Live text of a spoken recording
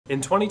In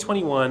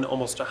 2021,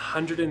 almost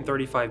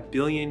 135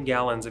 billion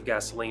gallons of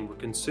gasoline were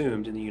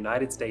consumed in the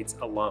United States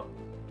alone.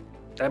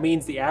 That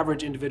means the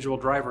average individual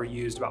driver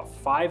used about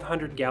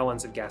 500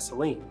 gallons of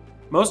gasoline.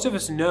 Most of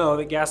us know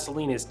that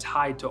gasoline is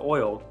tied to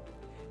oil,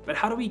 but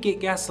how do we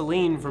get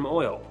gasoline from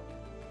oil?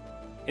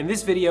 In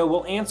this video,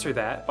 we'll answer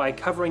that by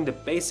covering the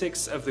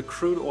basics of the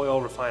crude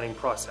oil refining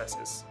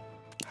processes.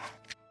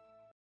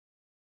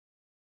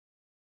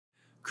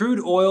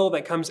 Crude oil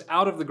that comes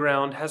out of the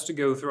ground has to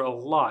go through a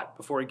lot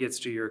before it gets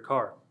to your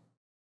car.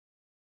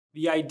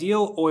 The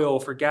ideal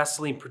oil for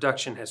gasoline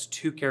production has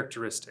two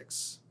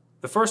characteristics.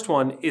 The first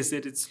one is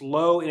that it's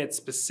low in its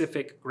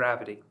specific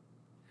gravity.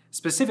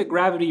 Specific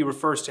gravity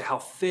refers to how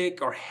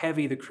thick or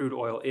heavy the crude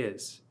oil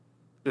is.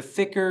 The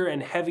thicker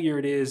and heavier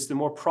it is, the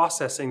more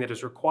processing that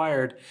is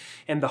required,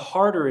 and the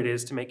harder it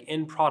is to make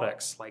end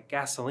products like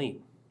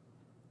gasoline.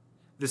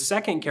 The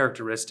second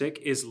characteristic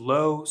is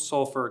low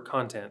sulfur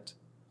content.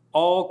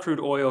 All crude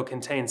oil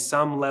contains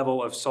some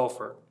level of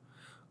sulfur.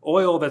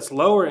 Oil that's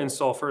lower in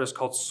sulfur is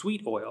called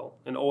sweet oil,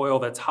 and oil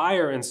that's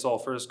higher in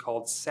sulfur is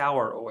called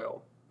sour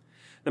oil.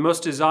 The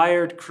most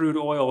desired crude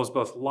oil is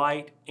both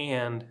light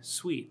and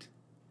sweet.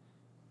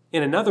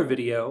 In another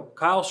video,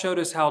 Kyle showed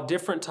us how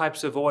different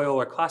types of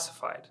oil are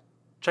classified.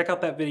 Check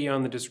out that video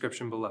in the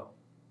description below.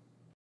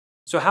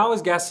 So how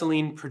is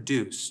gasoline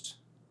produced?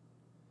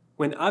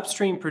 When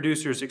upstream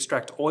producers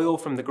extract oil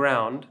from the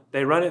ground,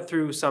 they run it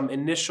through some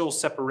initial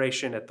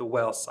separation at the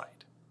well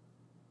site.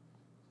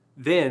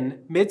 Then,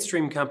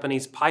 midstream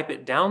companies pipe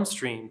it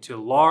downstream to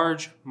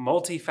large,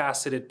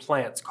 multifaceted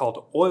plants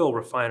called oil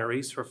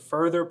refineries for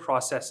further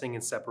processing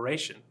and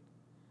separation.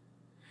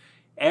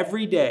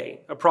 Every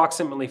day,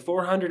 approximately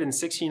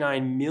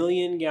 469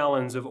 million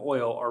gallons of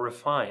oil are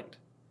refined.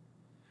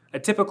 A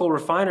typical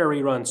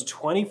refinery runs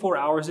 24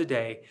 hours a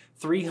day,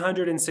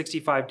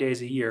 365 days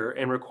a year,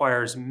 and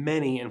requires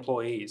many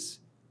employees.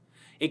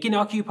 It can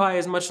occupy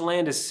as much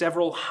land as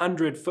several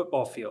hundred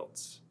football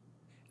fields.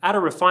 At a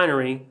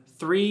refinery,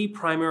 three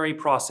primary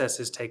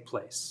processes take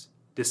place: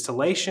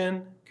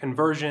 distillation,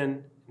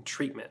 conversion, and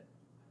treatment.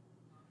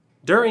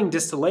 During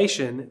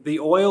distillation, the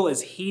oil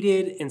is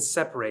heated and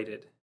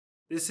separated.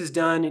 This is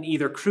done in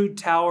either crude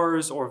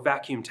towers or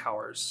vacuum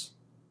towers.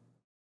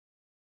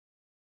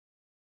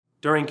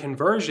 During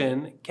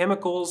conversion,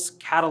 chemicals,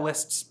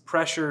 catalysts,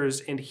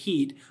 pressures, and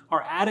heat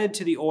are added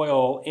to the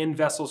oil in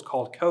vessels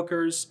called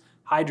cokers,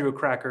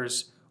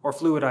 hydrocrackers, or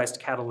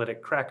fluidized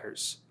catalytic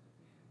crackers.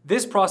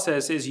 This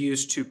process is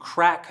used to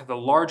crack the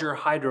larger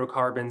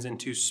hydrocarbons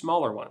into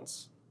smaller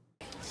ones.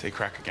 Say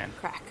crack again.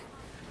 Crack.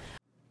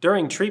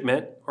 During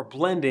treatment, or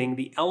blending,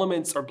 the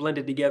elements are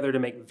blended together to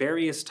make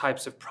various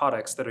types of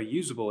products that are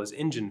usable as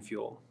engine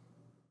fuel.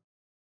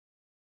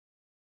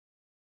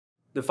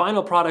 The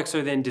final products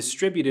are then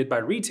distributed by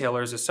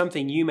retailers as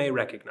something you may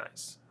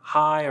recognize: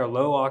 high or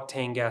low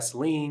octane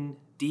gasoline,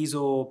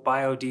 diesel,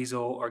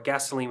 biodiesel, or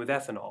gasoline with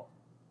ethanol.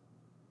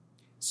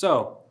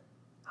 So,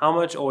 how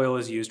much oil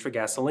is used for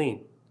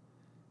gasoline?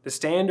 The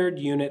standard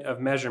unit of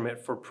measurement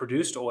for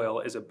produced oil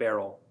is a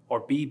barrel,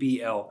 or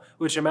BBL,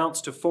 which amounts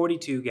to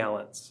 42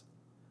 gallons.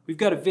 We've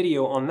got a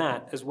video on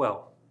that as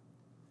well.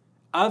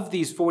 Of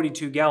these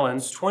 42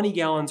 gallons, 20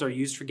 gallons are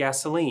used for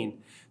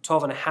gasoline,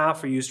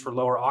 12.5 are used for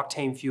lower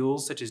octane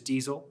fuels such as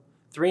diesel,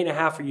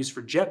 3.5 are used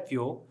for jet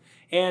fuel,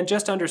 and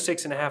just under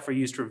 6.5 are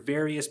used for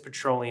various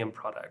petroleum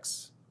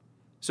products.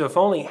 So if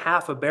only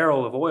half a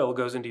barrel of oil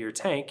goes into your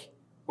tank,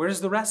 where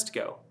does the rest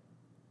go?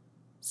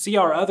 See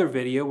our other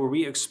video where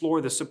we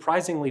explore the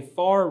surprisingly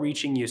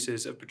far-reaching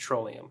uses of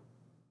petroleum.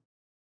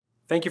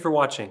 Thank you for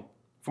watching.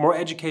 For more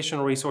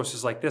educational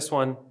resources like this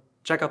one,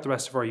 check out the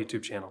rest of our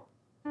YouTube channel.